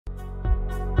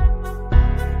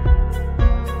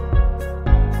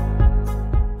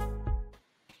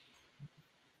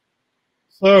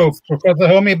So, Professor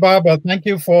Homi Bhabha, thank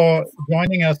you for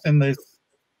joining us in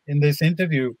this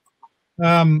interview.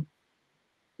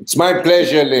 It's my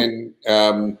pleasure, Lynn.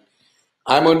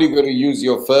 I'm only going to use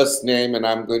your first name, and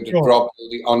I'm going to drop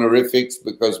the honorifics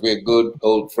because we're good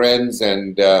old friends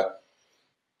and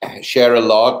share a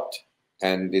lot.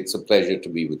 And it's a pleasure to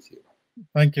be with you.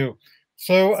 Thank you.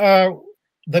 So,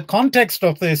 the context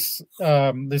of this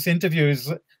this interview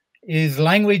is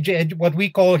language, what we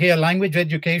call here language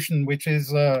education, which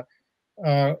is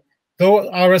though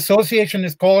our association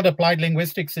is called Applied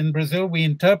Linguistics in Brazil, we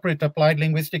interpret applied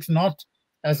linguistics not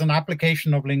as an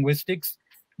application of linguistics,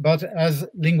 but as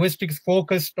linguistics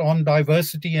focused on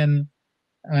diversity and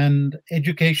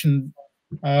education.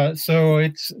 So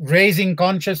it's raising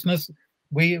consciousness.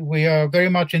 We are very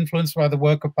much influenced by the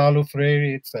work of Paulo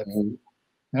Freire,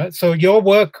 etc. So your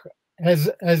work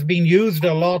has been used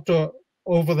a lot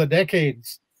over the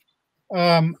decades,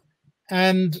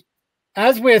 and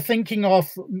as we're thinking of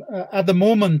at the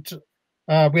moment,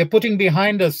 we're putting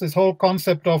behind us this whole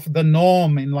concept of the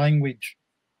norm in language,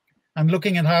 and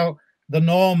looking at how the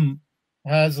norm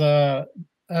has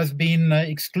been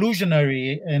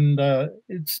exclusionary, and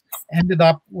it's ended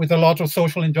up with a lot of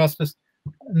social injustice,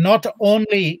 not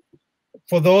only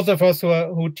for those of us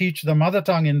who teach the mother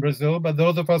tongue in Brazil, but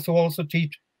those of us who also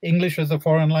teach English as a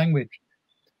foreign language.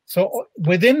 So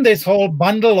within this whole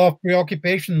bundle of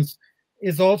preoccupations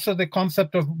is also the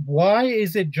concept of why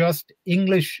is it just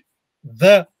English,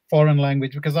 the foreign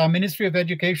language? Because our Ministry of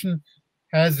Education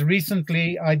has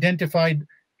recently identified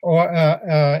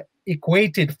or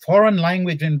equated foreign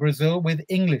language in Brazil with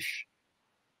English.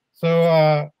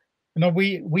 So,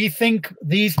 we think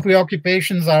these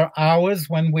preoccupations are ours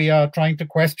when we are trying to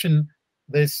question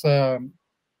this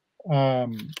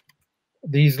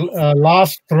these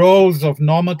last throes of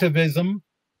normativism.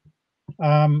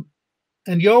 And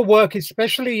your work,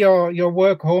 especially your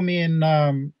work, Homi,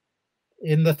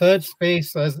 in the third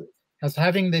space, as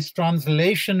having this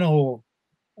translational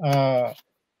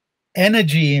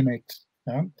energy in it.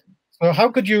 So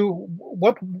how could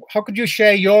you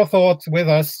share your thoughts with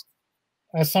us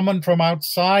as someone from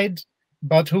outside,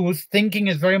 but whose thinking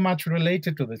is very much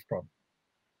related to this problem?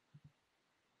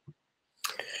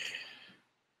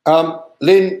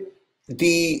 Lynn,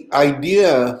 the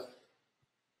idea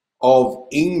of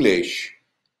English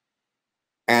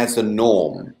as a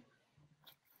norm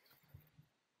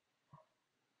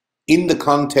in the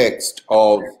context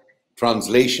of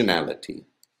translationality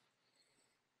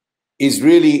is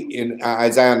really,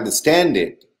 as I understand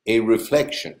it, a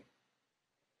reflection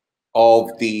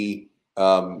of the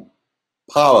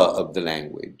power of the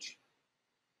language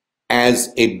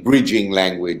as a bridging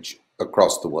language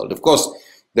across the world. Of course,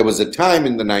 there was a time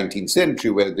in the 19th century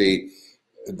where the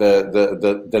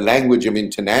language of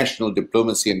international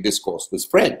diplomacy and discourse was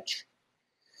French.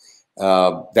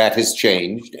 That has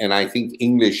changed, and I think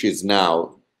English is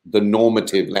now the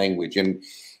normative language. And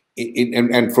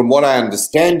from what I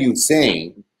understand you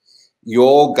saying,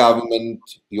 your government,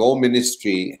 your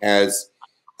ministry has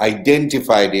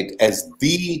identified it as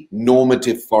the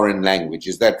normative foreign language.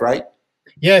 Is that right?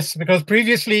 Yes, because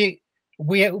previously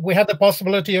we had the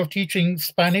possibility of teaching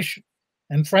Spanish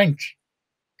and French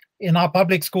in our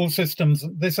public school systems.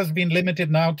 This has been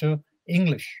limited now to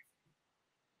English.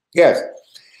 Yes.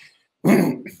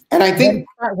 And I think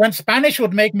when Spanish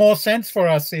would make more sense for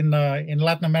us in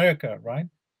Latin America, right?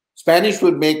 Spanish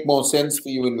would make more sense for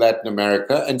you in Latin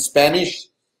America, and Spanish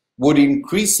would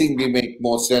increasingly make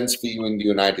more sense for you in the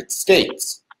United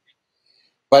States.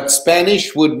 But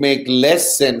Spanish would make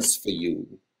less sense for you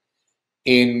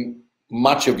in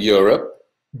much of Europe.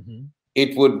 Mm-hmm.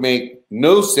 It would make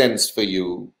no sense for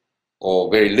you, or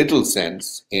very little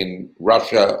sense, in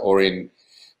Russia or in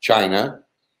China.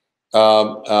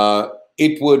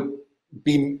 It would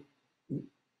be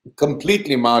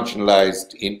completely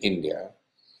marginalized in India.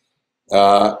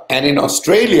 And in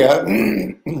Australia,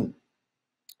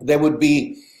 there would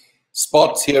be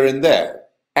spots here and there.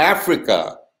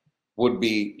 Africa would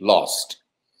be lost.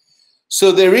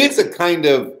 So there is a kind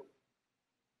of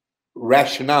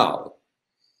rationale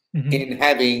in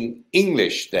having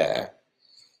English there,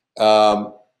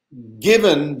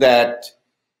 given that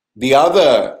the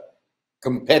other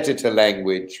competitor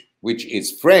language, which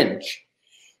is French,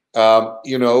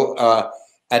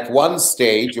 at one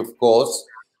stage, of course,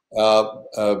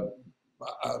 a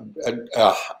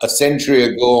century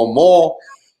ago or more,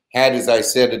 had, as I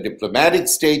said, a diplomatic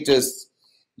status.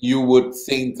 You would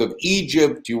think of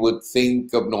Egypt, you would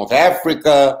think of North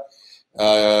Africa,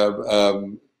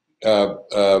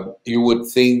 you would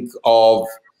think of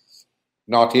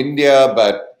not India,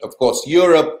 but of course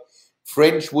Europe,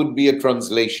 French would be a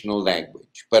translational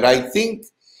language. But I think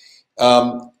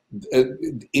that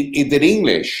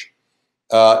English,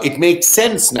 it makes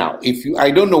sense now.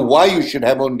 I don't know why you should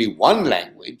have only one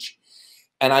language,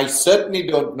 and I certainly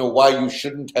don't know why you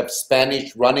shouldn't have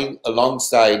Spanish running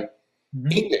alongside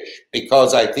English,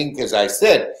 because I think, as I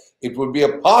said, it would be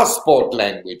a passport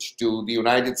language to the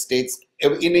United States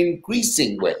in an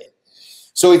increasing way.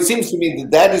 So it seems to me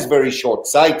that that is very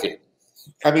short-sighted.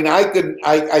 I mean,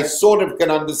 I sort of can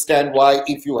understand why,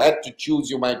 if you had to choose,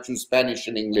 you might choose Spanish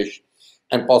and English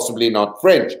and possibly not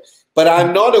French. But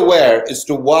I'm not aware as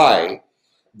to why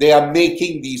they are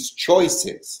making these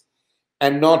choices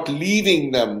and not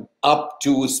leaving them up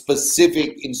to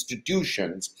specific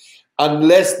institutions,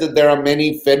 unless that there are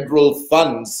many federal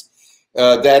funds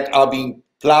that are being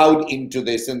plowed into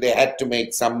this and they had to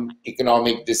make some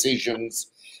economic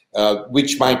decisions,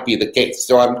 which might be the case.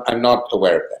 So I'm not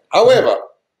aware of that. However,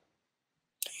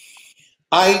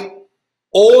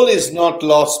 all is not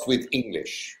lost with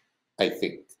English, I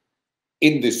think,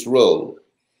 in this role,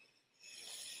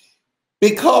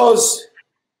 because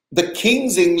the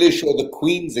King's English or the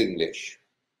Queen's English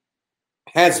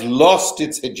has lost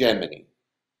its hegemony,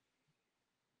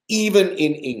 even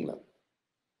in England.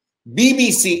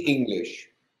 BBC English,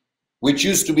 which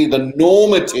used to be the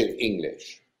normative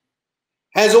English,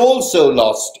 has also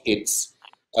lost its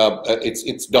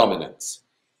dominance.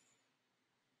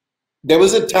 There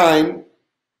was a time,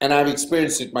 and I've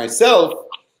experienced it myself,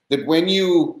 that when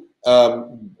you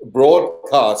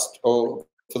broadcast for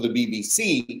the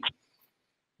BBC,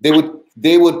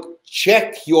 they would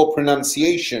check your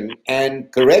pronunciation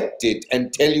and correct it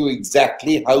and tell you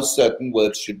exactly how certain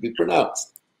words should be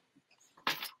pronounced.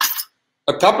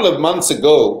 A couple of months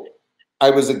ago, I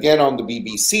was again on the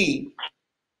BBC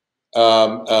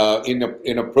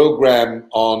in a program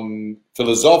on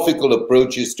philosophical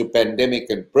approaches to pandemic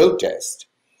and protest.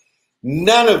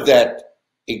 None of that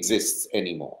exists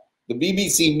anymore. The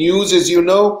BBC News, as you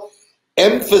know,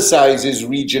 emphasizes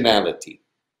regionality.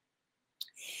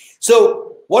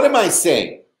 So what am I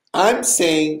saying? I'm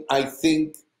saying I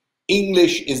think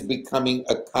English is becoming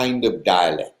a kind of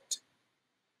dialect.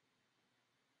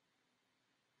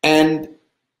 And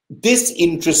this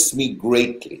interests me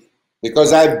greatly,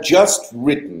 because I've just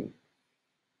written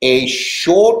a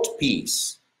short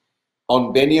piece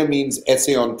on Benjamin's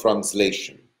essay on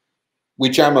translation,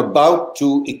 which I'm about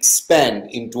to expand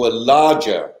into a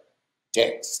larger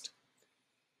text.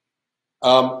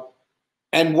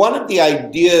 And one of the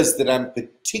ideas that I'm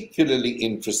particularly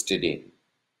interested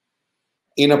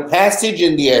in a passage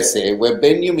in the essay where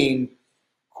Benjamin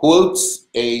quotes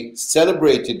a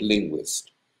celebrated linguist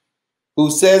who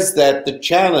says that the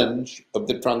challenge of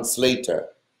the translator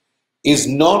is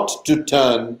not to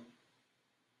turn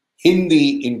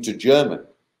Hindi into German,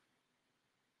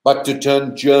 but to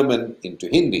turn German into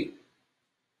Hindi.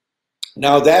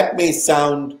 Now, that may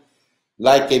sound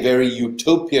like a very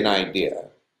utopian idea,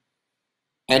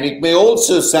 and it may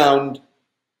also sound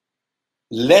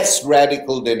less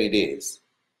radical than it is,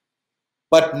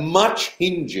 but much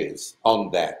hinges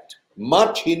on that.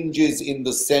 Much hinges in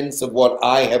the sense of what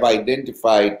I have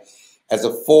identified as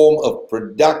a form of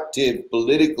productive,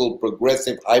 political,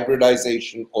 progressive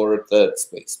hybridization or a third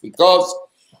space. Because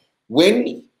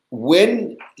when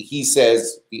he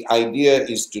says the idea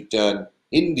is to turn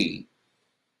Hindi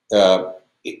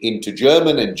into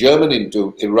German and German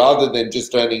into, rather than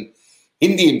just turning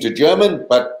Hindi into German,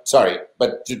 but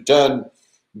to turn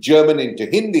German into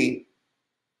Hindi,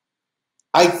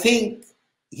 I think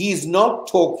he's not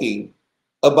talking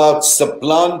about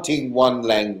supplanting one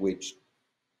language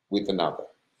with another.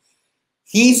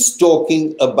 He's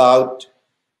talking about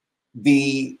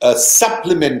the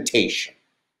supplementation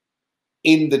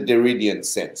in the Derridian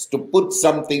sense, to put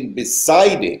something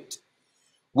beside it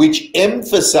which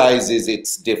emphasizes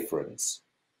its difference,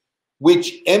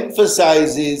 which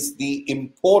emphasizes the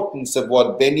importance of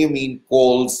what Benjamin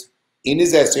calls, in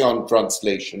his essay on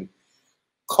translation,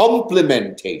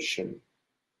 complementation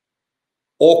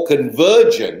or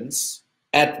convergence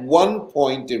at one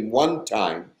point in one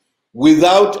time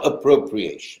without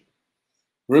appropriation.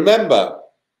 Remember,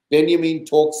 Benjamin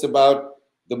talks about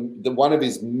one of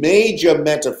his major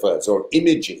metaphors or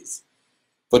images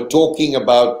for talking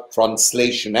about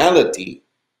translationality,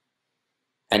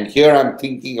 and here I'm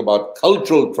thinking about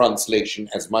cultural translation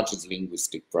as much as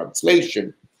linguistic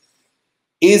translation,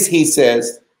 is, he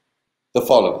says, the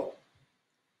following.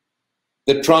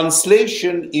 The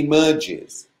translation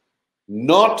emerges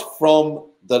not from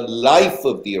the life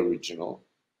of the original,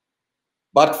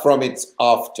 but from its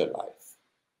afterlife.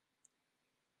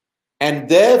 And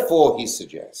therefore, he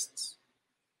suggests,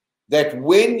 that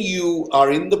when you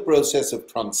are in the process of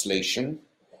translation,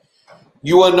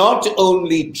 you are not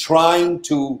only trying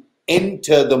to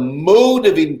enter the mode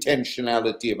of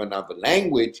intentionality of another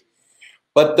language,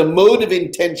 but the mode of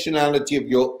intentionality of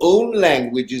your own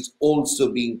language is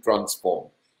also being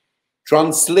transformed.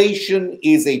 Translation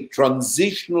is a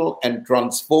transitional and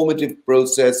transformative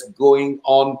process going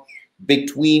on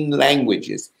between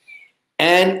languages.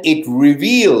 And it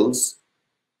reveals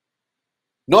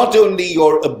not only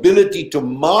your ability to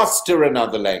master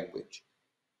another language,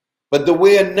 but the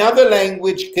way another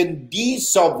language can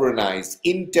de-sovereignize,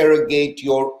 interrogate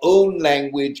your own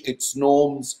language, its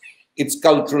norms, its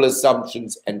cultural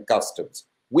assumptions and customs.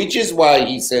 Which is why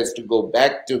he says, to go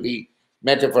back to the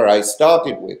metaphor I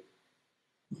started with,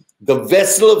 the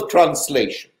vessel of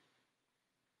translation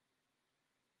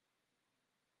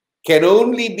can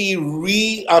only be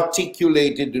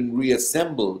re-articulated and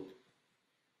reassembled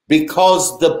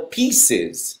because the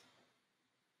pieces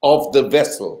of the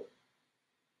vessel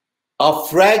are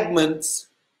fragments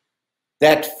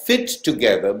that fit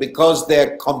together because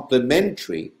they're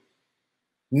complementary,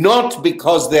 not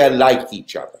because they're like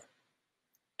each other.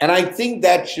 And I think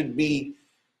that should be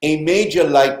a major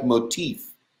leitmotif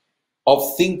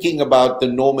of thinking about the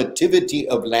normativity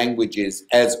of languages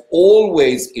as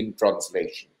always in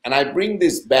translation. And I bring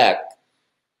this back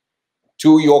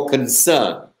to your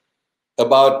concern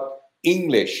about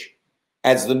English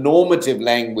as the normative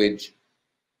language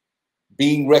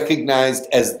being recognized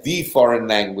as the foreign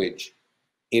language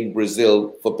in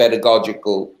Brazil for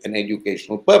pedagogical and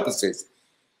educational purposes.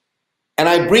 And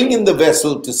I bring in the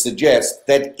vessel to suggest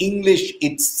that English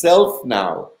itself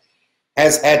now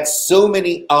has had so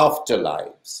many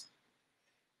afterlives.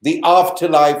 The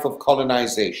afterlife of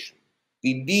colonization,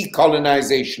 the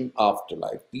decolonization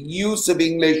afterlife, the use of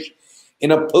English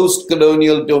in a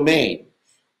post-colonial domain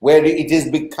where it has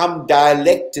become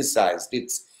dialecticized,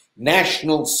 its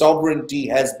national sovereignty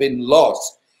has been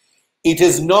lost. It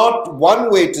is not, one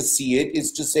way to see it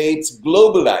is to say it's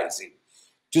globalizing.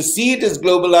 To see it as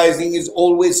globalizing is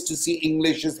always to see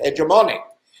English as hegemonic.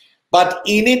 But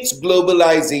in its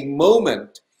globalizing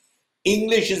moment,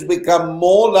 English has become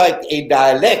more like a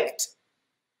dialect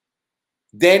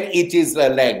than it is a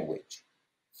language.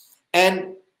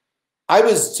 And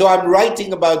I'm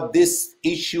writing about this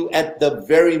issue at the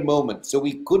very moment, so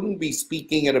we couldn't be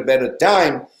speaking at a better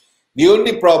time. The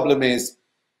only problem is,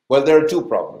 well, there are two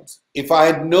problems. If I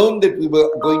had known that we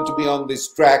were going to be on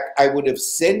this track, I would have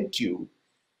sent you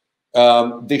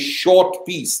the short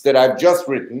piece that I've just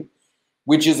written,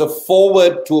 which is a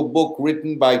foreword to a book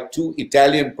written by two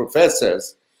Italian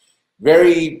professors,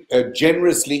 very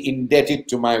generously indebted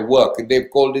to my work. And they've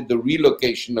called it The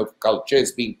Relocation of Culture.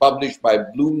 It's being published by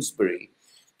Bloomsbury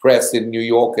Press in New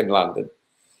York and London.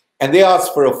 And they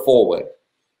asked for a foreword.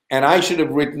 And I should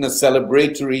have written a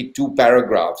celebratory 2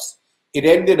 paragraphs. It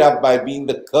ended up by being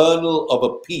the kernel of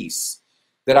a piece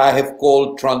that I have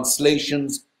called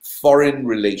Translations, Foreign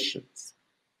Relations.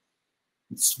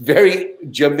 It's very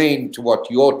germane to what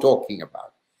you're talking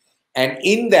about. And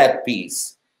in that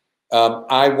piece,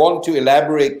 I want to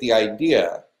elaborate the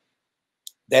idea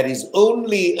that is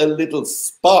only a little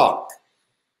spark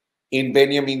in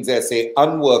Benjamin's essay,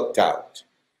 Unworked Out,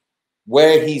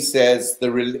 where he says,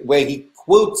 where he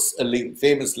quotes a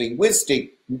famous linguist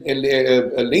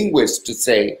to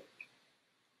say,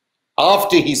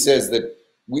 after he says that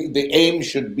the aim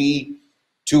should be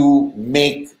to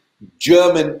make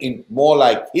German more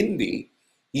like Hindi,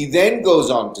 he then goes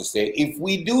on to say, if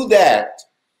we do that,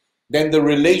 then the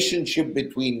relationship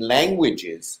between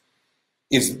languages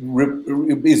is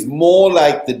more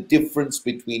like the difference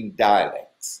between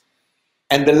dialects.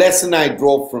 And the lesson I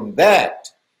draw from that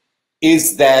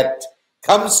is that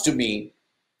comes to me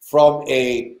from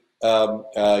a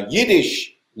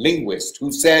Yiddish linguist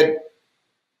who said,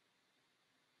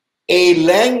 a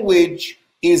language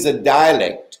is a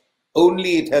dialect,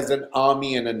 only it has an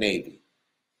army and a navy.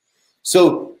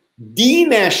 So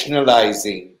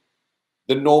denationalizing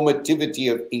the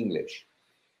normativity of English,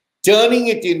 turning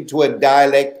it into a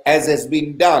dialect as has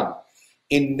been done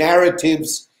in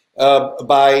narratives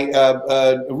by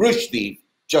Rushdie,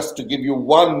 just to give you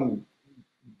one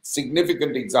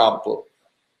significant example.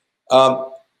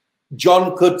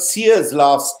 John Coetzee's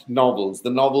last novels, the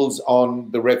novels on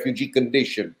the refugee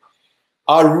condition,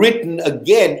 are written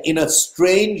again in a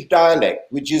strange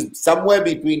dialect, which is somewhere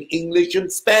between English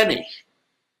and Spanish.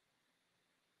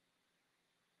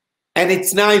 And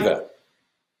it's neither.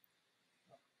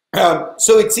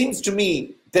 So it seems to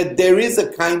me that there is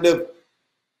a kind of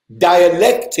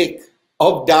dialectic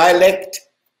of dialect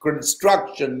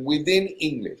construction within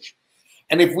English.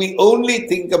 And if we only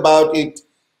think about it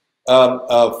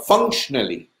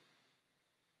functionally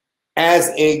as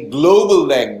a global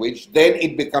language, then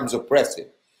it becomes oppressive.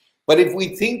 But if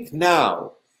we think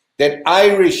now that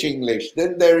Irish English,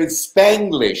 then there is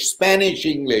Spanglish, Spanish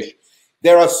English,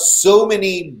 there are so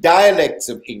many dialects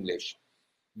of English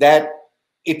that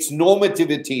its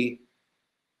normativity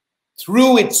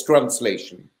through its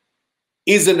translation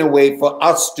is in a way for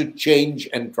us to change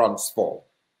and transform.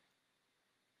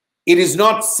 It is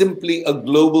not simply a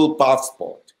global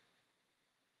passport.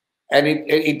 And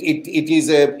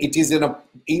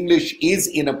English is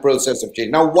in a process of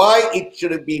change. Now, why it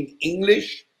should have been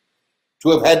English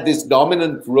to have had this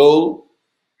dominant role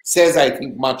says, I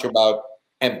think, much about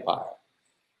empire.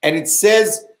 And it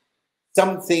says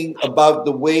something about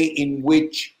the way in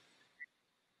which,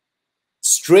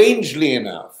 strangely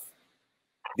enough,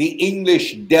 the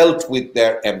English dealt with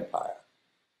their empire,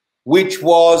 which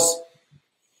was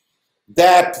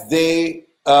that they,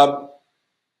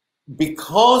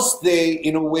 because they,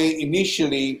 in a way,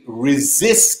 initially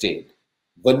resisted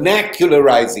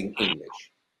vernacularizing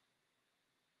English,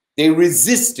 they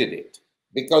resisted it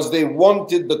because they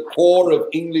wanted the core of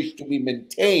English to be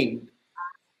maintained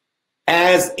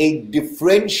as a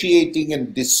differentiating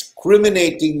and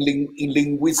discriminating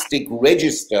linguistic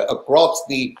register across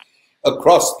the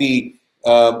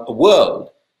world,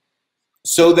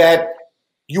 so that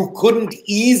you couldn't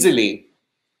easily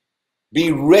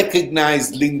be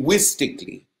recognized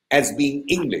linguistically as being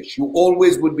English. You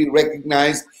always would be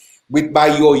recognized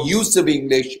by your use of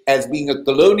English as being a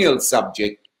colonial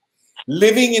subject,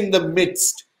 living in the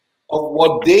midst of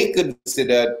what they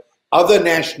considered other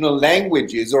national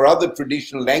languages or other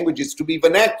traditional languages to be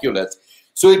vernaculars.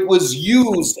 So it was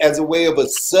used as a way of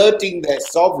asserting their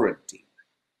sovereignty.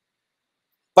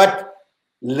 But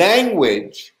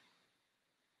language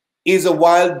is a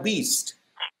wild beast.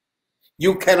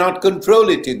 You cannot control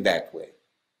it in that way.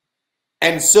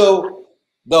 And so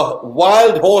the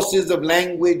wild horses of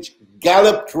language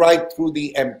galloped right through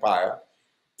the empire,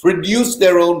 produced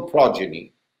their own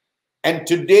progeny. And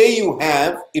today you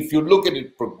have, if you look at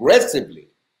it progressively,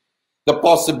 the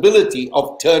possibility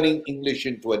of turning English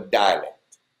into a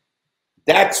dialect.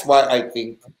 That's why I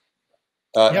think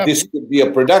this could be a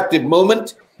productive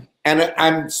moment. And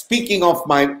I'm speaking off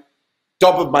my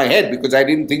top of my head because I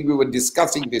didn't think we were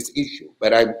discussing this issue,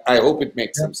 but I hope it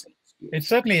makes some sense.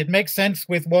 It makes sense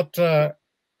with what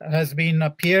has been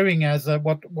appearing as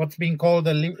what's being called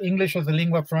the English as a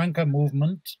lingua franca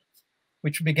movement,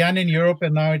 which began in Europe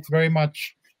and now it's very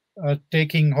much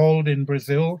taking hold in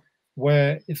Brazil,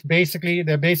 where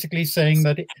they're basically saying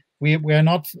that we are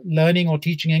not learning or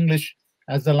teaching English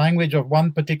as the language of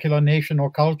one particular nation or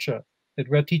culture, that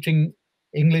we're teaching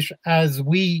English as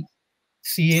we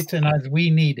see it and as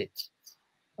we need it.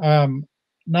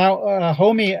 Now,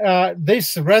 Homi,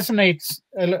 this resonates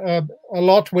a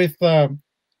lot with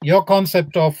your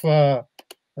concept of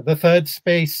the third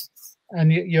space,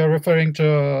 and you're referring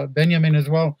to Benjamin as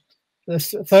well.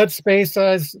 This third space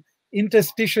as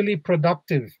interstitially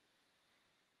productive.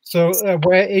 So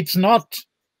where it's not,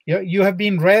 you have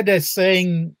been read as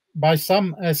saying by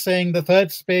some as saying the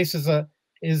third space is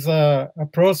a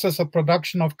process of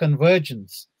production of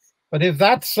convergence. But if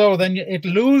that's so, then it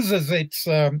loses its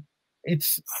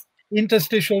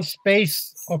interstitial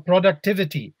space of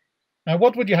productivity. Now,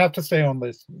 what would you have to say on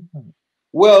this?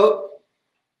 Well,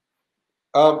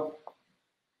 I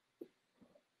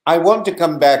want to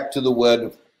come back to the word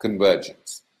of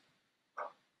convergence.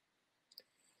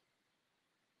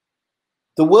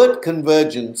 The word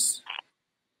convergence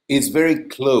is very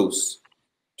close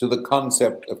to the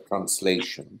concept of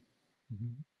translation.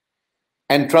 Mm-hmm.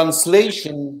 And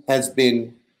translation has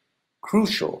been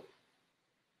crucial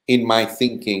in my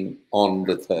thinking on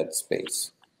the third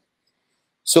space.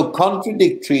 So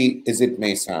contradictory as it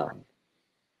may sound,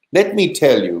 let me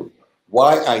tell you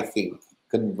why I think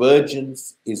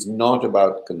convergence is not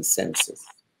about consensus.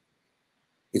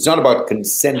 It's not about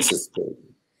consensus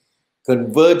building.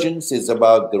 Convergence is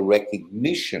about the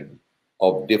recognition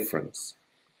of difference,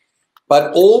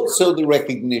 but also the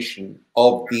recognition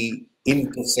of the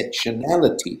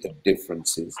intersectionality of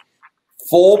differences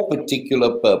for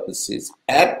particular purposes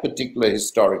at particular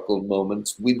historical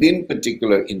moments within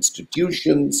particular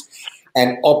institutions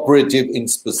and operative in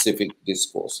specific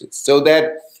discourses. So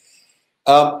that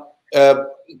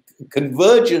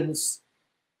convergence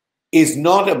is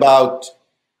not about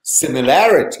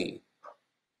similarity.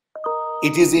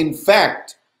 It is in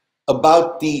fact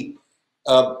about the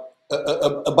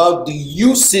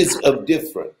uses of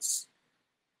difference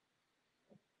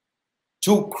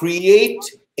to create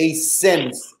a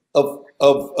sense of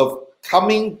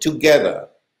coming together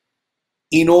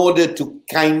in order to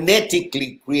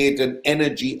kinetically create an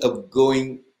energy of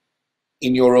going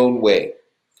in your own way.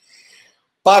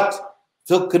 But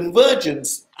so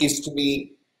convergence is to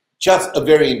me just a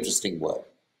very interesting word.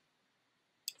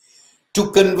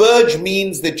 To converge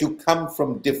means that you come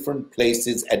from different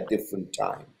places at different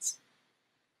times.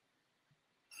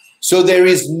 So there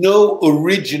is no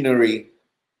originary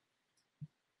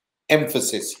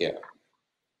emphasis here.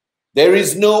 There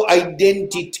is no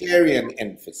identitarian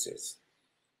emphasis.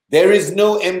 There is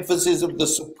no emphasis of the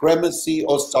supremacy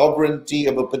or sovereignty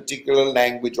of a particular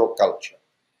language or culture.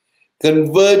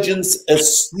 Convergence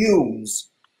assumes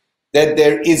that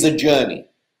there is a journey.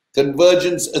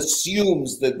 Convergence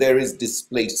assumes that there is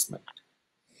displacement.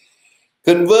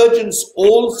 Convergence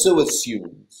also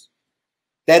assumes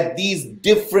that these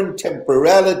different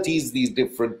temporalities, these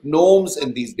different norms,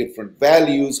 and these different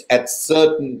values at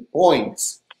certain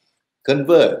points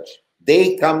converge.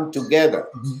 They come together.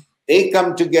 They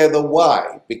come together,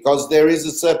 why? Because there is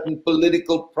a certain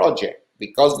political project,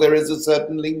 because there is a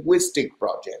certain linguistic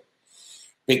project,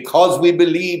 because we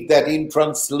believe that in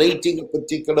translating a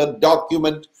particular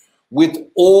document with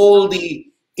all the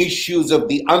issues of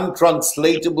the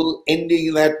untranslatable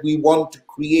ending, that we want to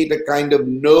create a kind of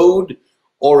node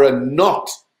or a knot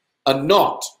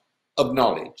of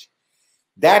knowledge.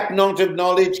 That knot of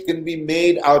knowledge can be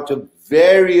made out of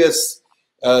various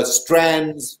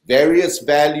strands, various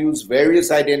values,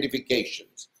 various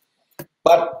identifications.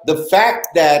 But the fact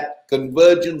that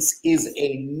convergence is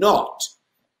a knot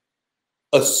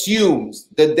assumes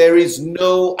that there is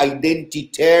no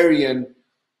identitarian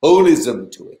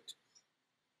holism to it.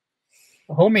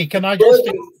 Homi, can I just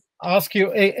ask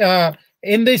you,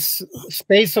 in this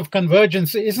space of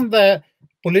convergence, isn't there,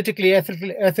 politically,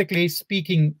 ethically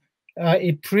speaking,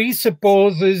 it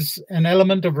presupposes an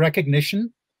element of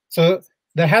recognition? So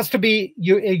there has to be,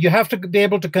 you have to be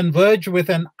able to converge with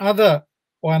an other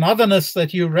or an otherness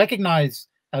that you recognize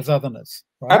as otherness.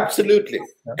 Right? Absolutely.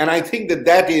 Yeah. And I think that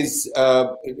that is,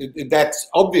 that's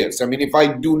obvious. I mean, if I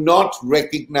do not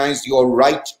recognize your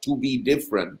right to be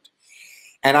different,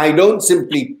 and I don't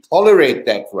simply tolerate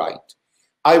that right,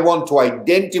 I want to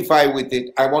identify with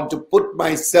it. I want to put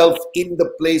myself in the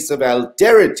place of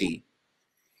alterity.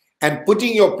 And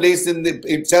putting your place in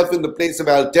itself in the place of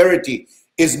alterity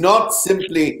is not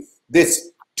simply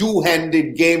this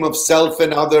two-handed game of self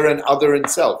and other and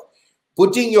self.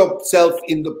 Putting yourself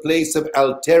in the place of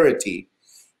alterity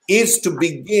is to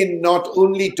begin not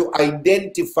only to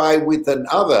identify with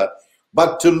another,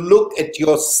 but to look at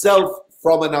yourself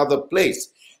from another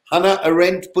place. Hannah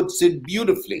Arendt puts it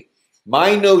beautifully.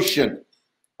 My notion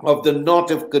of the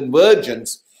knot of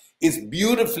convergence is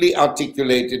beautifully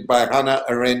articulated by Hannah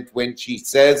Arendt when she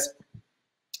says,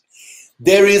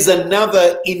 there is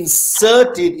another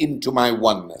inserted into my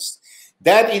oneness.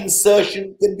 That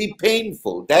insertion can be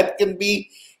painful, that can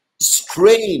be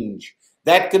strange,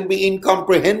 that can be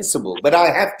incomprehensible, but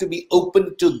I have to be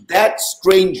open to that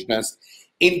strangeness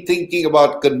in thinking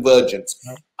about convergence.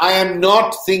 I am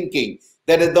not thinking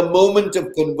that at the moment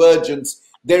of convergence,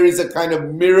 there is a kind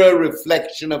of mirror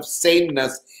reflection of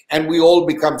sameness and we all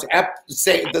become the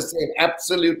same.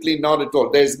 Absolutely not at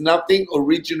all. There's nothing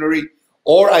originary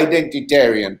or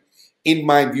identitarian in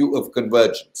my view of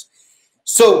convergence.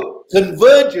 So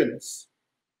convergence,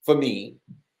 for me,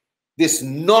 this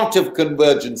knot of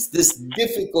convergence, this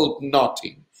difficult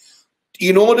knotting,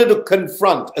 in order to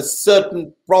confront a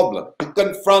certain problem, to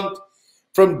confront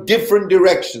from different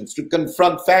directions, to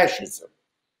confront fascism,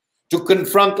 to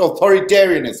confront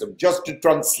authoritarianism, just to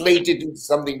translate it into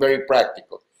something very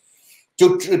practical,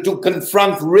 to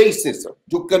confront racism,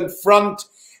 to confront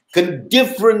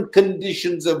different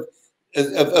conditions of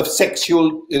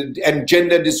sexual and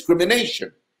gender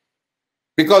discrimination.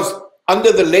 Because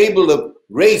under the label of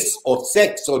race or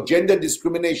sex or gender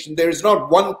discrimination, there is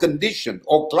not one condition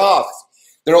or class.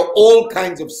 There are all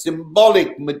kinds of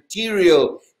symbolic,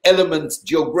 material elements,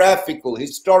 geographical,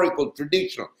 historical,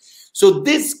 traditional. So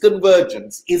this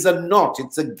convergence is a knot,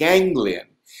 it's a ganglion.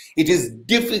 It is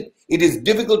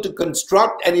difficult to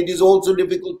construct, and it is also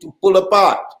difficult to pull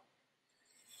apart.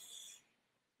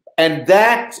 And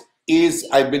that is,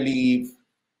 I believe,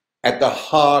 at the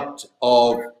heart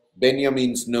of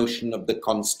Benjamin's notion of the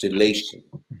constellation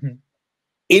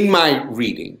in my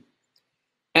reading.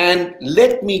 And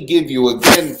let me give you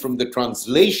again from the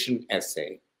translation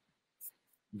essay,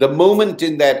 the moment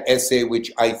in that essay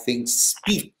which I think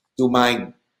speaks to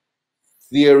my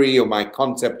theory or my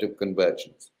concept of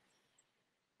convergence.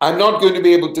 I'm not going to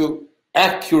be able to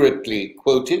accurately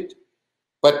quote it,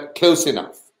 but close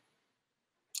enough.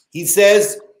 He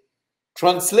says,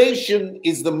 translation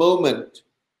is the moment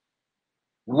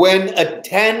when a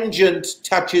tangent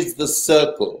touches the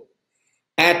circle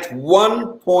at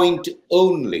one point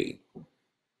only,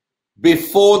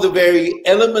 before the very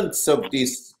elements of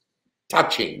this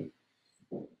touching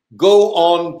go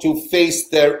on to face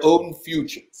their own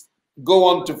futures, go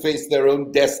on to face their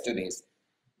own destinies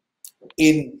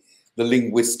in the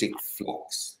linguistic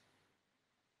flux.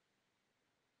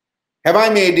 Have I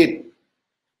made it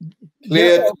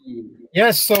clear to you?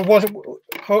 Yes, so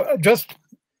just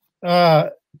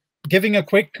giving a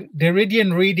quick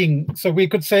Derridian reading, so we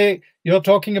could say you're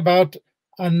talking about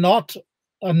a knot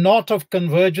of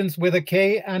convergence with a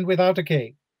K and without a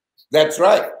K. That's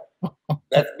right.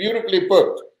 That's beautifully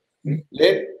put.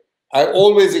 Lynn, I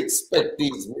always expect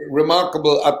these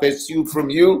remarkable aperçus from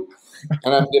you,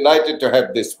 and I'm delighted to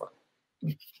have this one.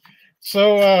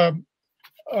 So,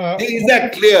 is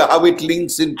that clear how it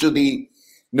links into the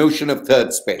notion of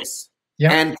third space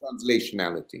and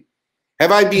translationality?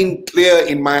 Have I been clear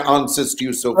in my answers to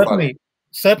you so far?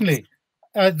 Certainly.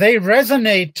 They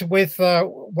resonate with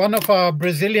one of our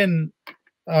Brazilian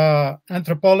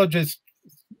anthropologist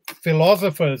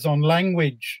philosophers on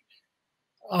language.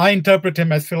 I interpret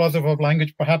him as philosopher of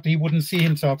language. Perhaps he wouldn't see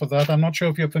himself as that. I'm not sure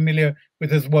if you're familiar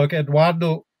with his work,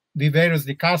 Eduardo Viveiros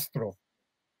de Castro.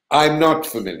 I'm not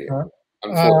familiar.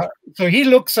 So he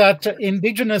looks at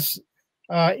indigenous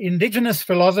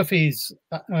philosophies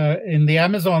in the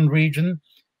Amazon region,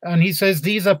 and he says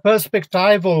these are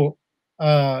perspectival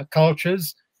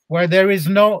cultures where there is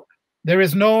no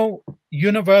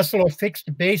universal or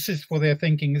fixed basis for their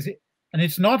thinking, and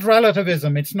it's not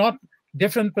relativism. It's not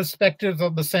different perspectives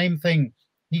of the same thing.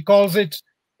 He calls it's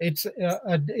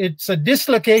a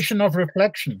dislocation of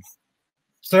reflection.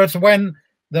 So it's when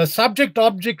the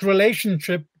subject-object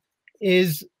relationship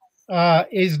is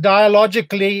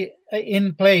dialogically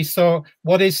in place. So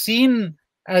what is seen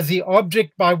as the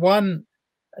object by one,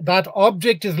 that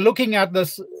object is looking at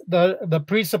the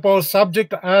presupposed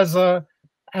subject as a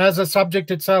subject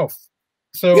itself.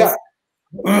 So yeah.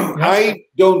 I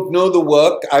don't know the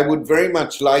work. I would very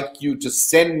much like you to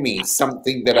send me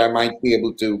something that I might be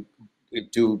able to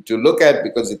look at,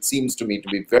 because it seems to me to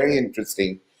be very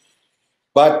interesting.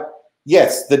 But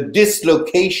yes, the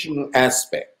dislocation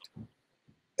aspect,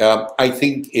 I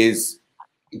think, is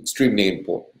extremely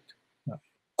important.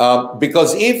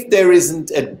 Because if there isn't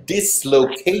a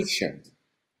dislocation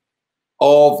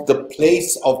of the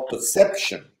place of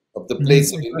perception, of the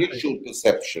place of initial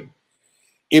perception,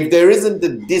 if there isn't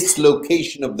a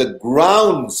dislocation of the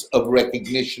grounds of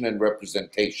recognition and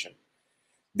representation,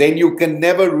 then you can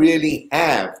never really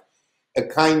have a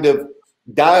kind of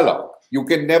dialogue. You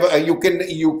can never, you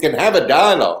can have a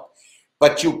dialogue,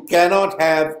 but you cannot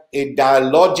have a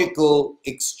dialogical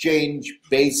exchange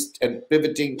based and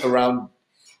pivoting around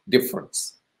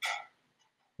difference.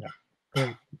 Yeah,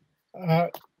 great.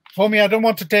 Homi, I don't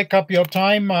want to take up your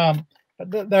time.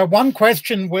 There one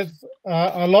question with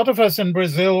a lot of us in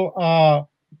Brazil are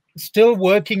still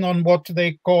working on what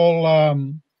they call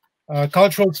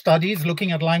cultural studies,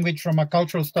 looking at language from a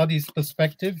cultural studies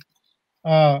perspective,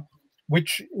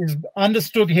 which is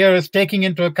understood here as taking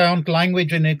into account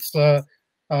language in its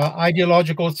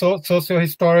ideological,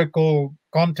 socio-historical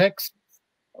context.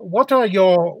 What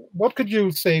could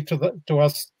you say to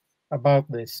us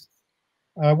about this?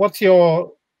 What's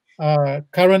your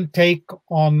current take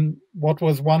on what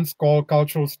was once called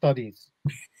cultural studies?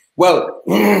 Well,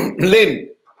 Lynn,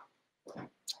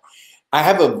 I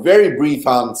have a very brief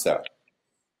answer,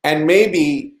 and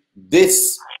maybe the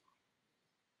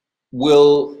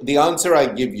answer I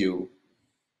give you,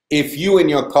 if you and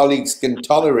your colleagues can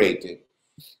tolerate it,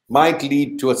 might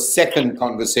lead to a second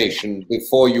conversation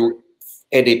before you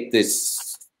edit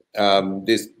this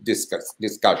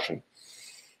discussion.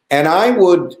 And I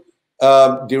would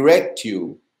direct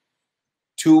you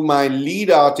to my lead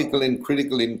article in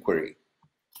Critical Inquiry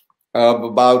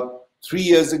about 3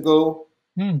 years ago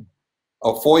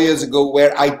or 4 years ago,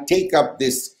 where I take up they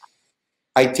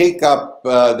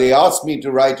asked me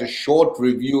to write a short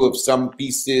review of some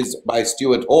pieces by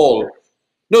Stuart Hall.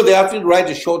 No, they have to write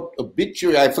a short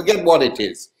obituary. I forget what it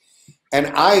is. And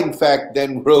I, in fact,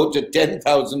 then wrote a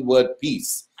 10,000-word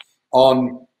piece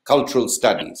on cultural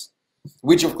studies,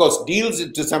 which, of course, deals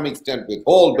to some extent with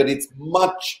Hall, but it's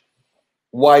much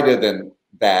wider than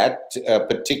that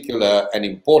particular and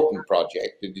important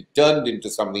project. It turned into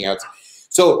something else.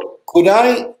 So could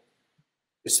I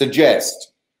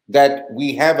suggest that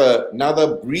we have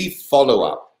another brief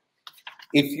follow-up,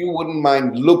 if you wouldn't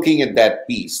mind looking at that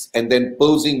piece and then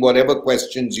posing whatever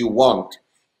questions you want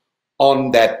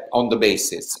on the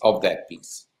basis of that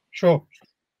piece? Sure.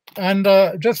 And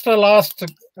just a last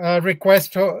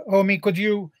request, Homi, could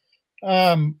you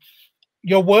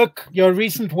your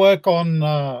recent work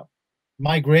on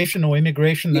migration or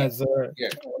immigration, Yeah.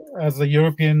 as the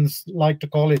Europeans like to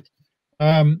call it,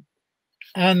 and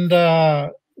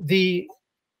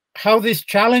how this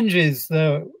challenges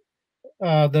the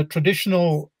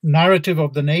traditional narrative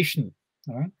of the nation,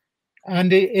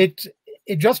 and it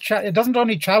doesn't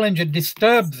only challenge, it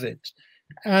disturbs it,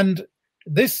 and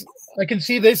this, I can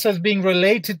see this as being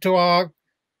related to our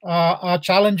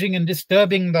challenging and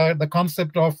disturbing the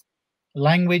concept of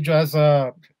language as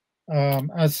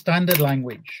standard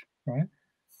language, right?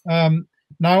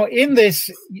 Now, in this,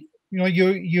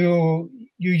 you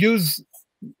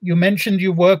mentioned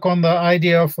you work on the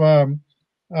idea of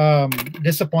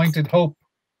disappointed hope.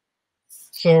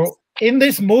 So, in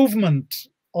this movement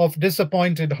of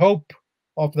disappointed hope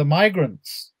of the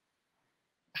migrants,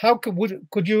 how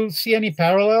could you see any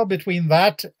parallel between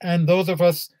that and those of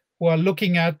us who are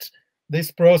looking at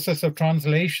this process of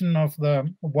translation of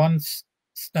the once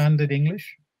standard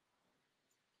English?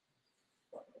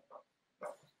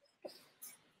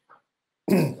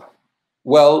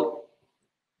 Well,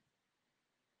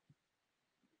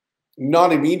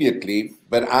 not immediately,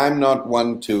 but I'm not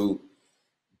one to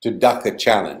duck a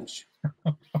challenge.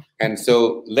 And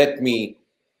so let me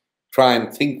try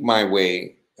and think my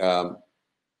way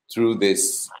through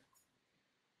this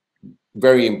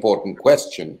very important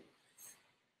question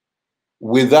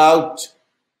without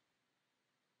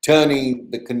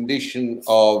turning the condition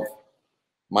of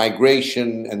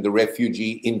migration and the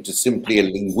refugee into simply a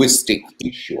linguistic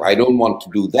issue. I don't want to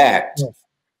do that. Yes.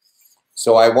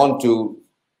 So I want to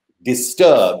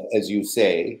disturb, as you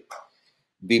say,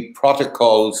 the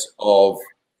protocols of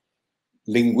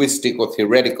linguistic or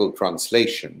theoretical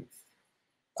translation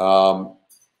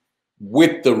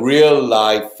with the real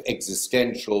life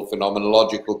existential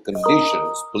phenomenological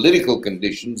conditions, political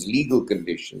conditions, legal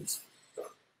conditions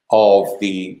of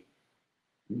the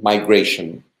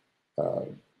migration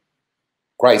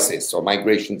crisis or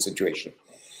migration situation.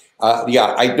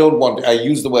 Yeah, I don't want, I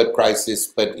use the word crisis,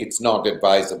 but it's not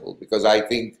advisable, because I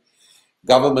think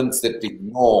governments that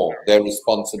ignore their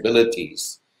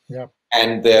responsibilities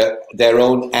and their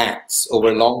own acts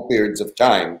over long periods of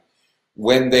time,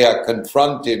 when they are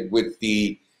confronted with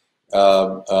the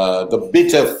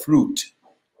bitter fruit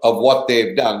of what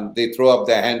they've done, they throw up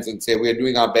their hands and say, we're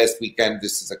doing our best we can,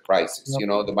 this is a crisis. You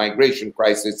know, the migration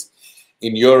crisis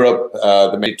in Europe,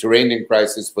 the Mediterranean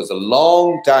crisis was a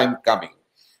long time coming,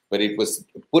 but it was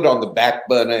put on the back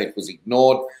burner, it was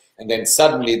ignored, and then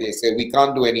suddenly they say, we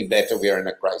can't do any better, we are in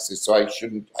a crisis. So I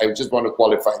just want to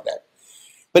qualify that.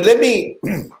 But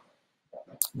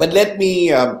let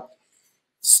me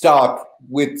start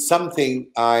with something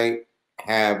I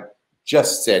have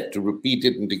just said, to repeat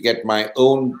it and to get my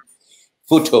own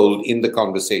foothold in the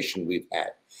conversation we've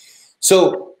had.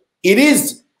 So it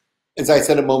is, as I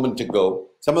said a moment ago,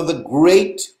 some of the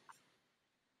great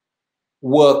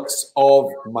works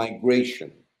of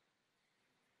migration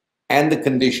and the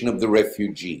condition of the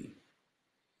refugee,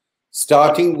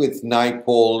 starting with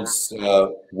Naipaul's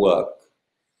work,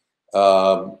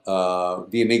 The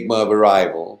Enigma of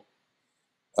Arrival,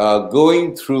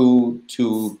 going through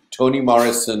to Toni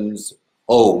Morrison's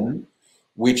Home,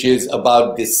 which is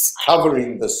about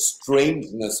discovering the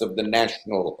strangeness of the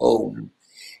national home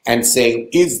and saying,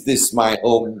 is this my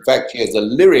home? In fact, she has a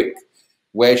lyric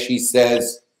where she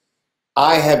says,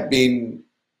 I have been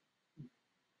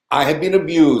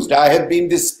abused, I have been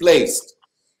displaced,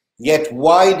 yet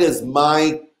why does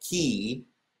my key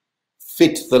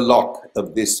fit the lock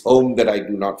of this home that I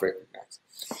do not recognize?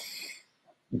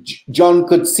 John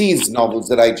Coetzee's novels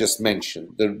that I just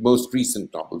mentioned, the most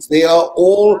recent novels, they are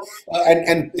all,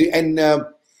 and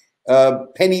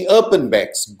Penny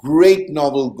Erpenbeck's great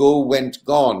novel, Go, Went,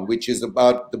 Gone, which is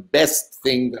about the best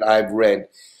thing that I've read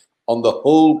on the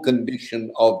whole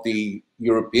condition of the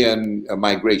European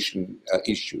migration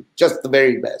issue, just the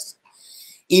very best.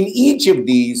 In each of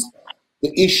these,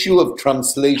 the issue of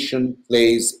translation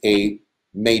plays a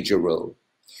major role.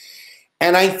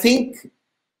 And I think,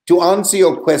 to answer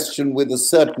your question with a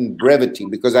certain brevity,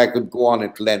 because I could go on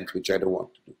at length, which I don't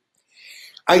want to do,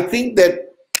 I think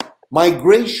that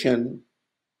migration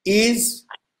is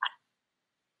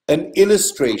an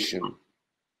illustration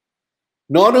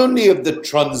not only of the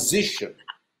transition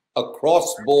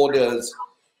across borders,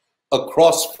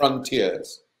 across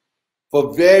frontiers,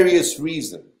 for various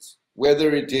reasons,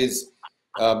 whether it is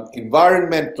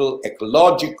environmental,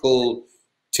 ecological,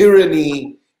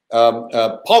 tyranny,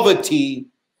 poverty,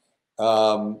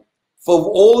 for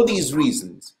all these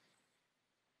reasons,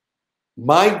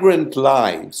 migrant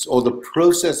lives, or the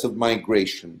process of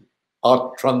migration,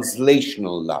 are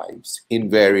translational lives in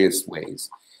various ways.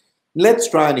 Let's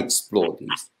try and explore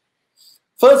these.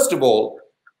 First of all,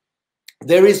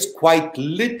 there is quite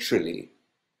literally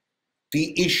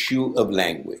the issue of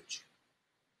language.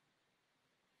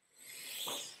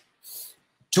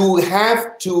 To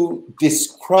have to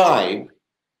describe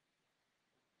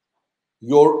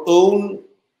your own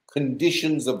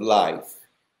conditions of life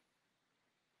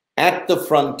at the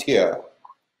frontier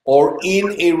or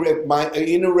in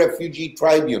a refugee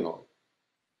tribunal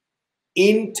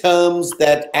in terms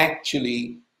that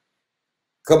actually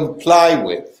comply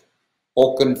with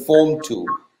or conform to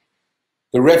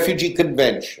the Refugee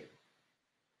Convention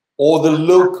or the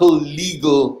local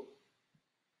legal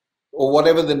or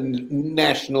whatever the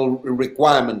national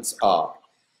requirements are,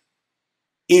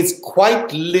 is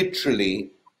quite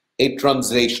literally a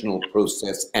translational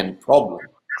process and problem.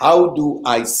 How do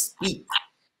I speak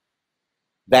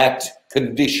that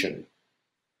condition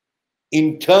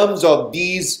in terms of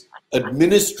these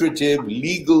administrative,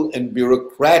 legal, and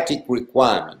bureaucratic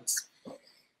requirements?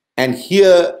 And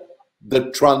here the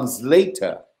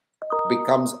translator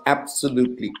becomes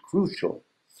absolutely crucial.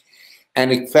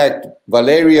 And in fact,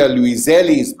 Valeria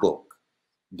Luiselli's book,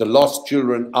 The Lost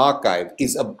Children Archive,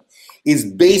 is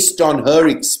based on her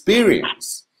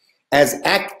experience as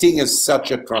acting as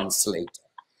such a translator.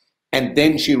 And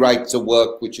then she writes a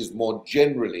work which is more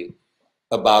generally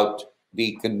about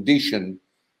the condition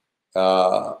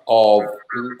of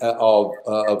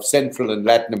Central and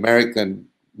Latin American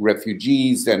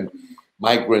refugees and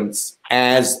migrants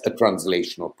as a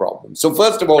translational problem. So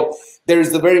first of all, there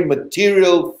is the very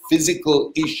material,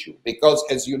 physical issue, because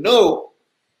as you know,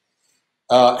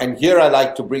 and here I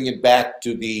like to bring it back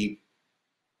to the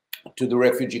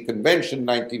Refugee Convention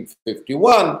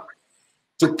 1951,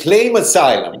 to claim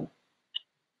asylum,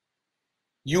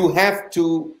 you have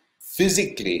to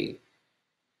physically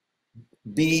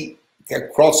be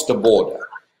across the border.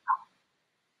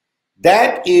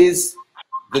 That is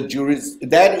the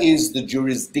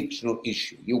jurisdictional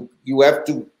issue. You have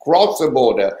to cross a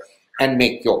border and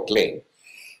make your claim.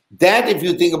 That, if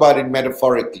you think about it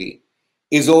metaphorically,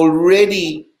 is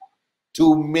already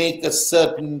to make a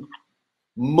certain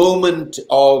moment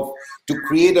to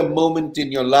create a moment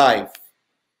in your life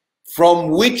from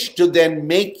which to then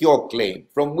make your claim,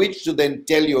 from which to then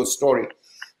tell your story.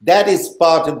 That is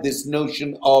part of this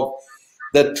notion of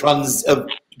the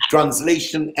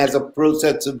translation as a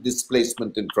process of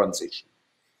displacement and transition.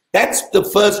 That's the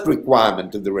first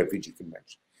requirement of the Refugee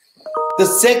Convention. The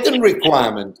second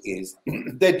requirement is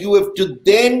that you have to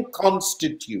then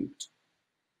constitute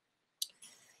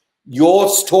your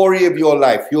story of your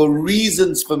life, your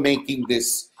reasons for making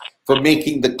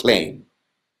the claim.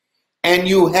 And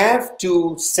you have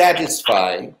to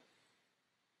satisfy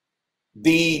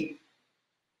the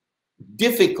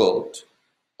difficult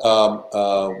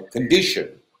condition,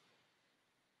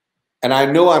 and I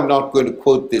know I'm not going to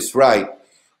quote this right,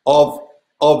 of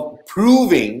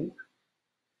proving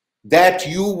that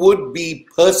you would be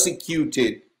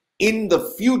persecuted in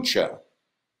the future,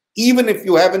 even if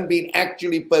you haven't been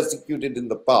actually persecuted in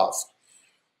the past,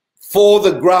 for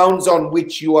the grounds on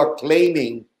which you are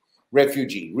claiming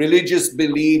refugee, religious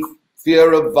belief,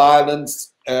 fear of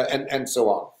violence, and so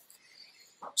on.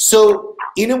 So,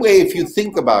 in a way, if you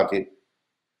think about it,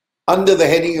 under the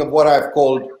heading of what I've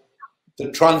called the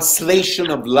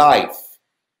translation of life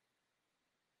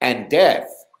and death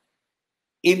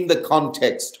in the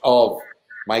context of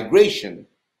migration,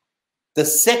 the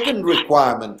second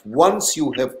requirement, once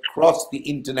you have crossed the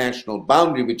international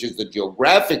boundary, which is the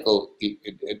geographical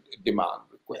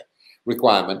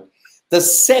requirement, the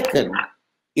second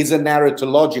is a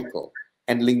narratological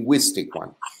and linguistic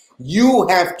one. You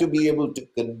have to be able to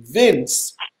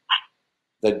convince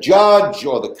the judge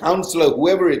or the counselor,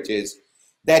 whoever it is,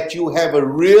 that you have a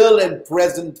real and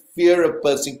present fear of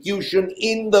persecution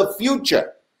in the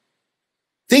future.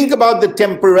 Think about the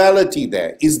temporality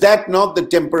there. Is that not the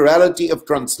temporality of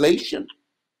translation?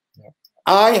 Yeah.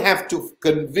 I have to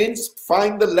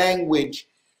find the language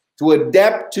to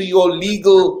adapt to your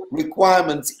legal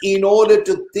requirements in order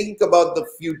to think about the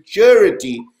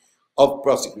futurity of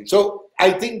prosecution. So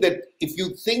I think that if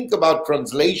you think about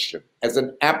translation as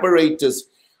an apparatus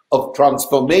of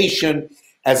transformation,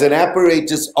 as an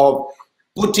apparatus of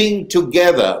putting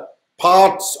together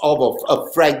parts of a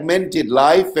fragmented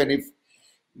life, and if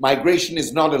migration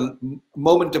is not a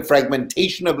moment of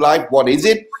fragmentation of life, what is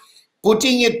it?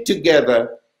 Putting it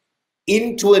together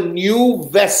into a new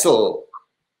vessel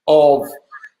of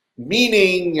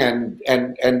meaning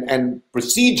and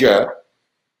procedure,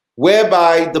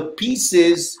 whereby the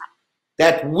pieces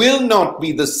that will not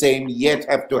be the same yet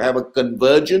have to have a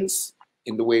convergence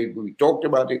in the way we talked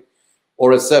about it,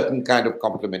 or a certain kind of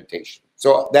complementation.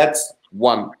 So that's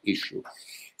one issue.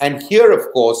 And here,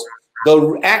 of course,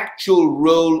 the actual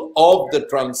role of the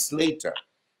translator,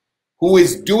 who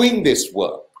is doing this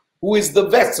work, who is the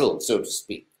vessel, so to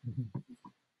speak,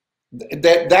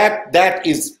 that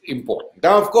is important.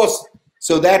 Now, of course,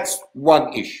 so that's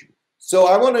one issue. So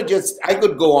I want to I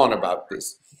could go on about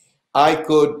this. I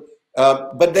could,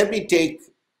 but let me take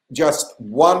just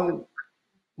one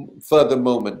further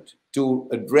moment to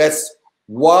address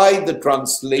why the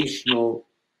translational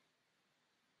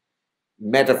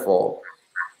metaphor,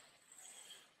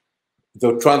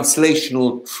 the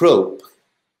translational trope,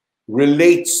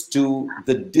 relates to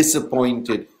the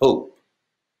disappointed hope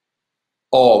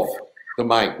of the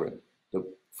migrant. The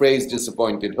phrase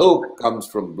disappointed hope comes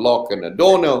from Bloch and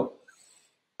Adorno,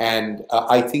 and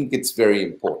I think it's very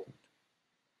important.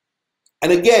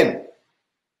 And again,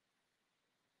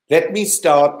 let me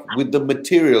start with the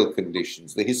material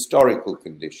conditions, the historical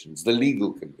conditions, the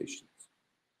legal conditions.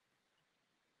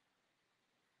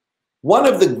 One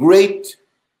of the great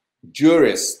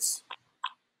jurists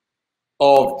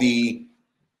of the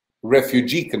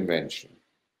Refugee Convention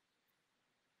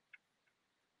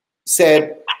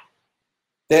said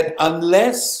that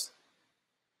unless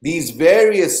these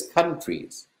various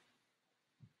countries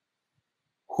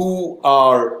who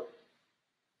are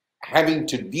having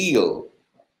to deal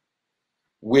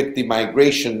with the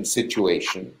migration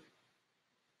situation,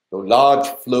 the large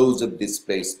flows of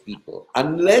displaced people,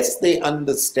 unless they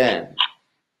understand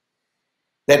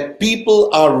that people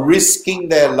are risking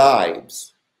their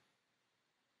lives,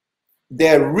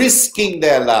 they're risking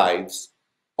their lives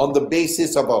on the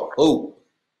basis of a hope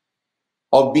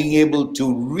of being able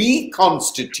to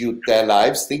reconstitute their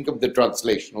lives. Think of the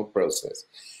translational process.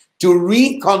 To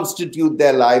reconstitute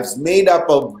their lives made up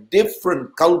of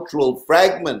different cultural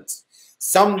fragments,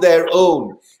 some their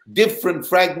own, different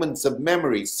fragments of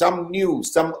memory, some new,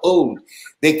 some old.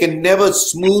 They can never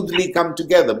smoothly come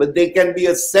together, but they can be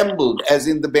assembled as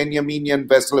in the Benjaminian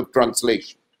vessel of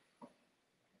translation.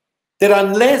 That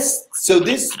unless, so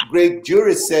this great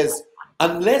jurist says,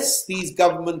 unless these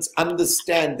governments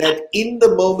understand that in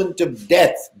the moment of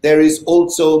death, there is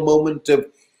also a moment of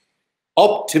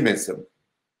optimism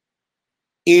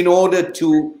in order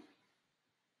to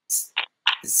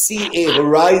see a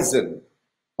horizon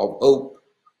of hope,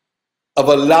 of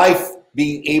a life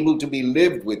being able to be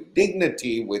lived with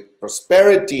dignity, with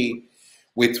prosperity,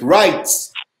 with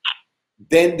rights,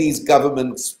 then these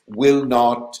governments will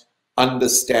not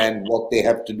understand what they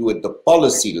have to do at the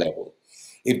policy level.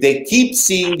 If they keep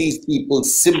seeing these people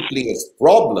simply as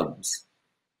problems,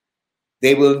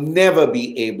 they will never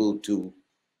be able to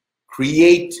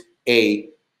create a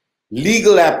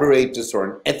legal apparatus or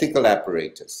an ethical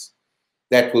apparatus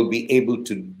that will be able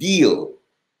to deal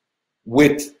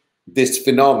with this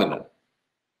phenomenon,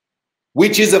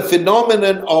 which is a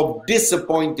phenomenon of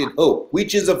disappointed hope,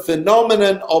 which is a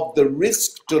phenomenon of the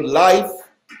risk to life,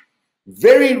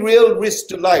 very real risk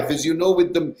to life, as you know,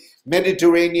 with the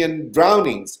Mediterranean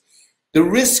drownings, the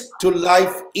risk to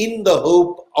life in the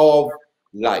hope of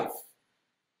life,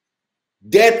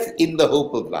 death in the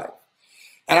hope of life.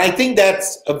 And I think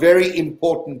that's a very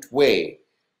important way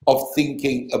of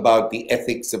thinking about the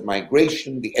ethics of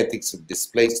migration, the ethics of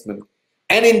displacement,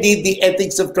 and indeed the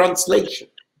ethics of translation.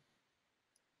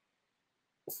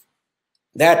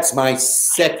 That's my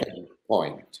second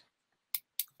point.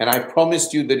 And I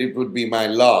promised you that it would be my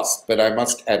last, but I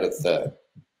must add a third.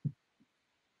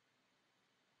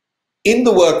 In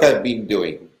the work I've been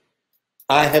doing,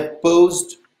 I have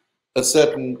posed a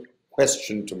certain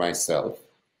question to myself,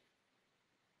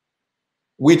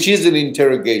 which is an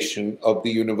interrogation of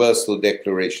the Universal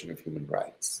Declaration of Human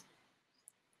Rights.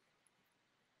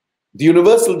 The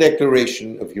Universal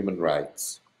Declaration of Human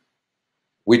Rights,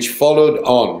 which followed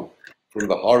on from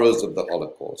the horrors of the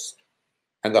Holocaust,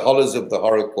 and the horrors of the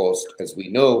Holocaust, as we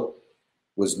know,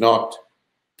 was not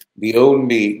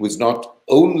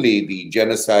only the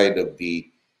genocide of the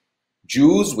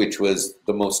Jews, which was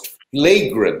the most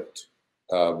flagrant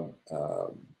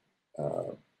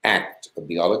act of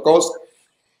the Holocaust,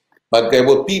 but there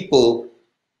were people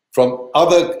from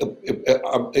other,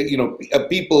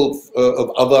 people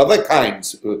of other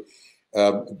kinds,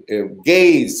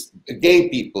 gay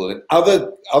people and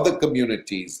other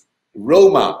communities,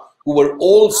 Roma, who were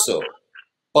also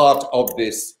part of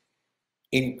this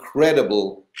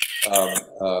incredible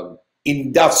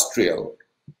industrial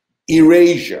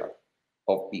erasure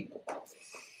of people.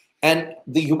 And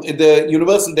the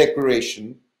Universal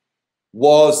Declaration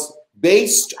was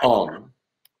based on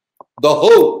the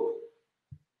hope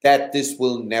that this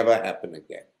will never happen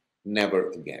again,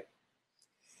 never again.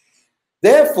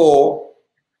 Therefore,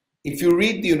 if you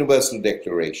read the Universal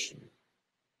Declaration,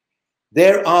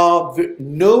 there are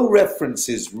no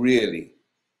references really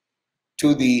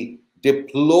to the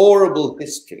deplorable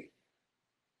history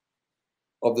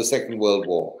of the Second World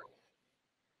War,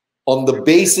 on the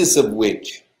basis of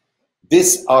which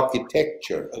this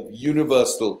architecture of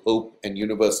universal hope and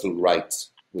universal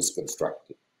rights was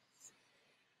constructed.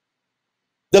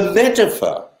 The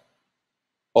metaphor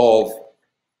of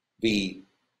the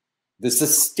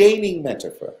sustaining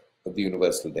metaphor of the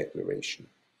Universal Declaration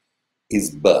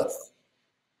is birth,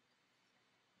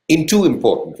 in two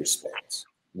important respects.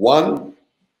 One,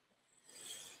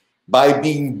 by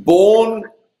being born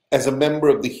as a member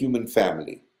of the human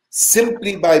family,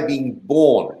 simply by being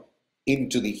born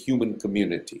into the human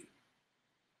community,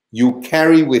 you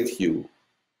carry with you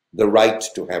the right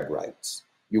to have rights.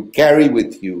 You carry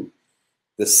with you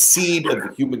the seed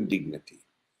of human dignity.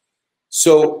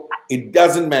 So it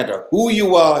doesn't matter who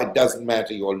you are, it doesn't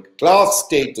matter your class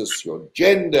status, your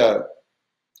gender,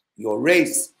 your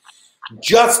race,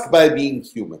 just by being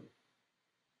human,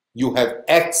 you have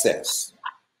access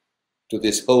to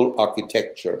this whole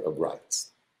architecture of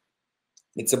rights.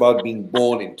 It's about being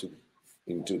born into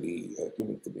the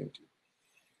human community.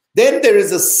 Then there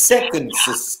is a second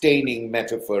sustaining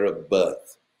metaphor of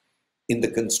birth in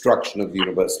the construction of the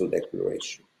Universal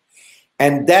Declaration.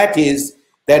 And that is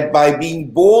that by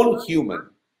being born human,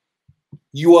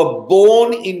 you are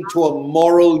born into a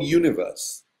moral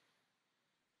universe.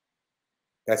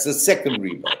 That's the second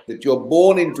rebirth, that you're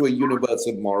born into a universe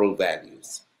of moral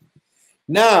values.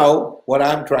 Now, what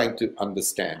I'm trying to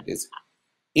understand is,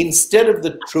 instead of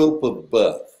the trope of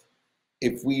birth,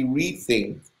 if we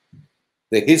rethink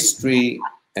the history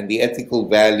and the ethical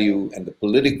value and the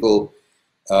political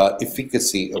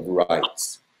efficacy of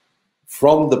rights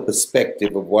from the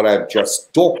perspective of what I've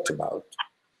just talked about,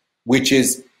 which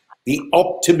is the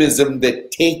optimism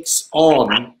that takes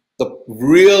on the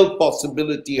real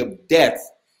possibility of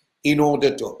death in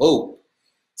order to hope,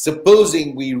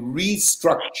 supposing we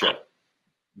restructure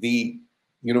the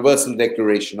Universal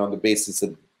Declaration on the basis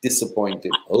of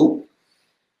disappointed hope,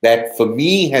 that for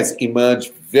me has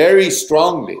emerged very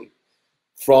strongly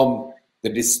from the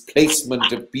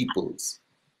displacement of peoples,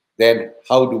 then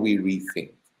how do we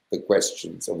rethink the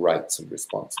questions of rights and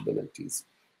responsibilities,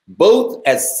 both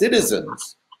as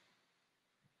citizens,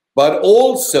 but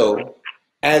also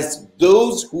as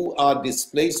those who are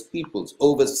displaced peoples,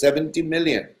 over 70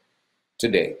 million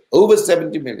today, over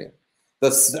 70 million, the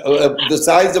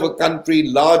size of a country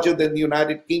larger than the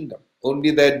United Kingdom, only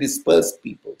they're dispersed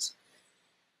peoples.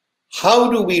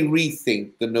 How do we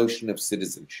rethink the notion of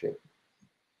citizenship?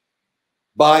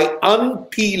 By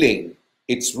unpeeling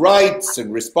its rights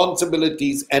and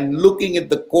responsibilities and looking at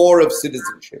the core of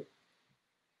citizenship.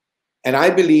 And I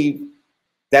believe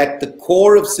that the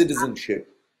core of citizenship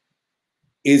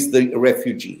is the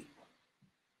refugee.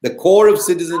 The core of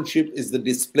citizenship is the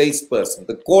displaced person.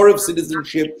 The core of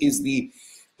citizenship is the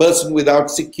person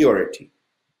without security.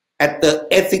 At the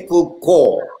ethical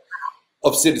core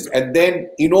of citizens. And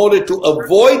then in order to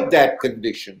avoid that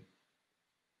condition,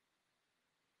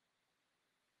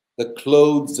 the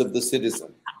clothes of the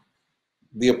citizen,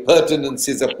 the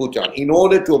appurtenances are put on in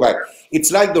order to avoid.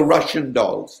 It's like the Russian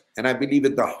dolls. And I believe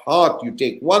at the heart, you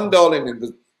take one doll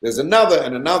and there's another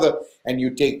and another, and you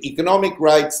take economic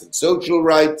rights and social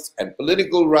rights and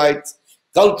political rights,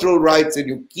 cultural rights, and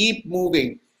you keep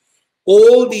moving.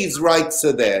 All these rights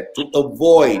are there to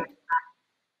avoid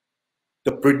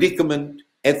the predicament,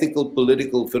 ethical,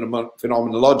 political,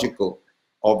 phenomenological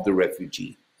of the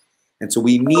refugee. And so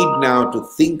we need now to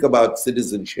think about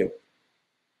citizenship,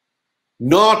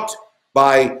 not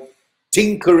by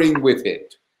tinkering with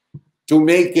it to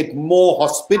make it more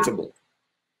hospitable,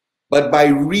 but by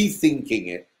rethinking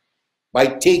it, by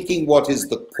taking what is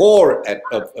the core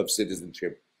of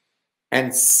citizenship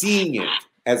and seeing it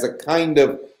as a kind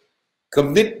of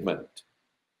commitment,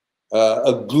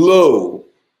 a glow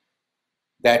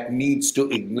that needs to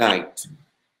ignite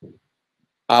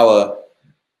our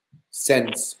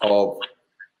sense of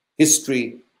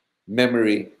history,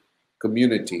 memory,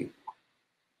 community,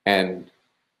 and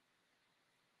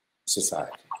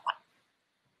society.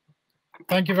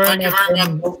 Thank you very much.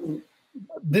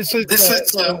 This is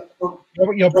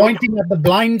you're pointing at the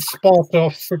blind spot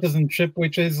of citizenship,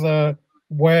 which is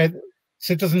where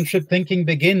citizenship thinking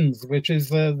begins, which is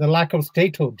the lack of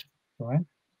statehood, right?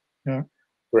 Yeah.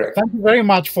 Correct. Thank you very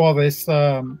much for this.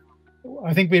 I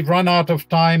think we've run out of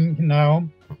time now.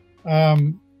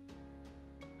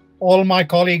 All my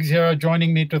colleagues here are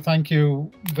joining me to thank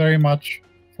you very much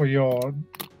for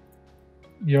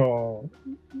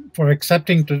for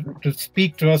accepting to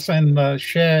speak to us and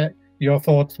share your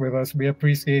thoughts with us. We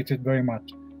appreciate it very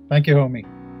much. Thank you,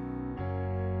 Homi.